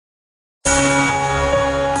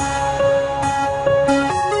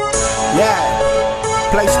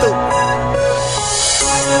Play stupid.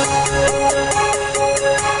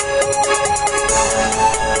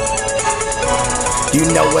 You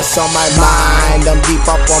know what's on my mind, I'm deep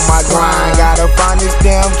up on my grind. Gotta find this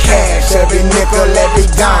damn cash, every nickel, every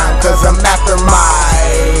dime, cause I'm after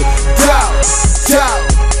my dough.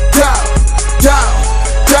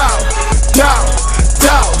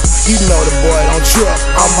 You know the boy don't trip,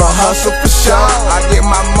 I'ma hustle for sure. I get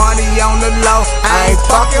my money on the low, I ain't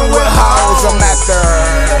fucking with hoes. I'm after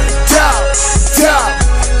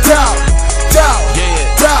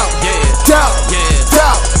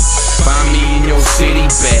Find me in your city,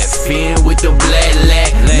 bad fin with the black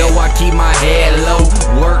lack. Know I keep my head low,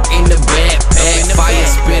 work in the backpack. Fire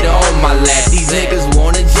spit on my lap, these niggas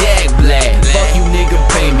wanna jack black. Fuck you nigga,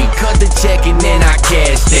 pay me, cut the check and then I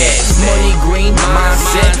cash that. Money green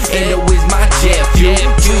mindset, and it is my jet fuel.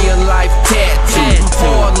 Kill your life tattoo,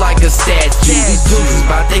 hard like a statue. These dudes is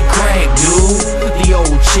bout they crank, dude. The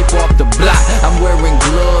old chip off the block, I'm wearing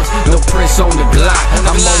gloves, no prints on the Glock.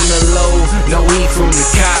 I'm on the low, no heat from the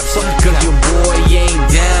cops. Cause your boy ain't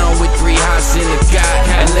down with 3 hots in the cot.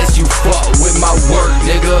 Unless you fuck with my work,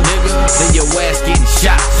 nigga, then your ass getting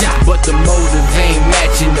shot. But the motive ain't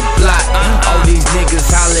matching the plot. All these niggas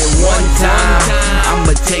hollering one time,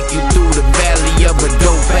 I'ma take you through the valley of a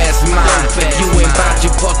dope ass mind. If you ain't bout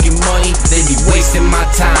your fucking money, then you wasting my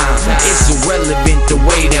time. It's irrelevant the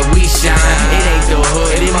way that we shine. It ain't the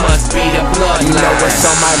hood, it must be the bloodline. You know what's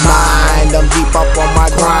on my mind, I'm deep up on my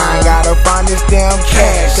grind. Gotta find this damn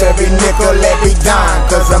cash, every nickel, every dime,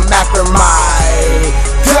 cause I'm after my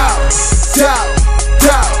dough.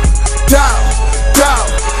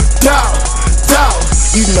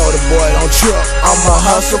 You know the boy don't trip, I'ma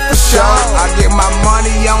hustle for sure. I get my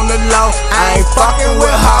money on the low, I ain't fucking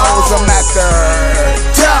with hoes. I'm after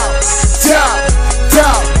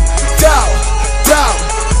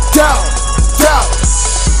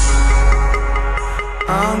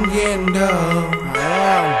I'm getting dope.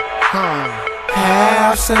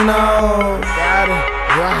 Halves and all, got it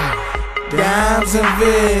right. Dimes and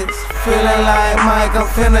vids, feeling like Mike, I'm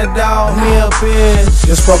finna dog me a bitch.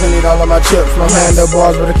 Just fucking eat all of my chips, no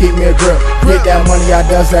handlebars, but to keep me a grip. Get that money, I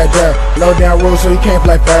does that there. Low down rules, so you can't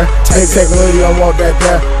play fair. Take a little, you don't want that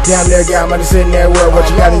there. Down there, got money sitting there. Where what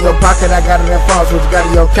you got in your pocket, I got it in funds. What you got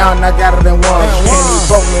in your account, I got it in ones. You can't even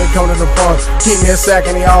vote me and come to the funds. Keep me a sack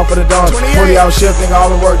and he all for the dons. 40 hour shift, nigga, all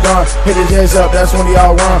the work done. Hit his heads up, that's when he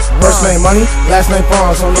all run. First name money, last name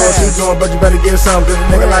funds. Don't know what you doing, but you better get some. Cause a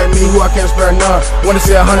nigga like me, who I can't spare none. When they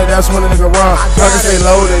say 100, that's when a nigga run. I can stay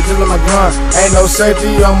loaded, just like my gun. Ain't no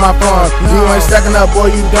safety on my phone. You ain't stacking up, boy,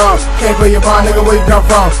 you dumb. Can't pay your bond, nigga, where you come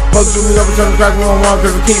from? Folks do me up and turn the crack room on, cause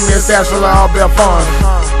it keep me a stash full of all bare funds.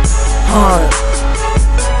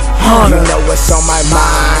 You know what's on my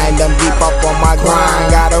mind, I'm deep up on my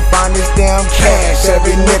grind. Gotta find this damn cash,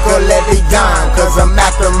 every nickel, every dime, cause I'm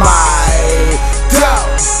after my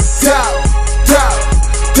dough.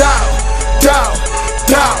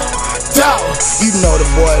 You know the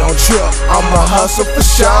boy don't trip, I'ma hustle for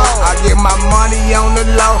sure. I get my money on the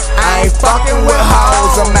low, I ain't fucking with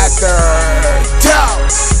hoes. I'm after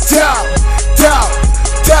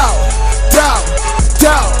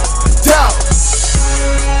dough.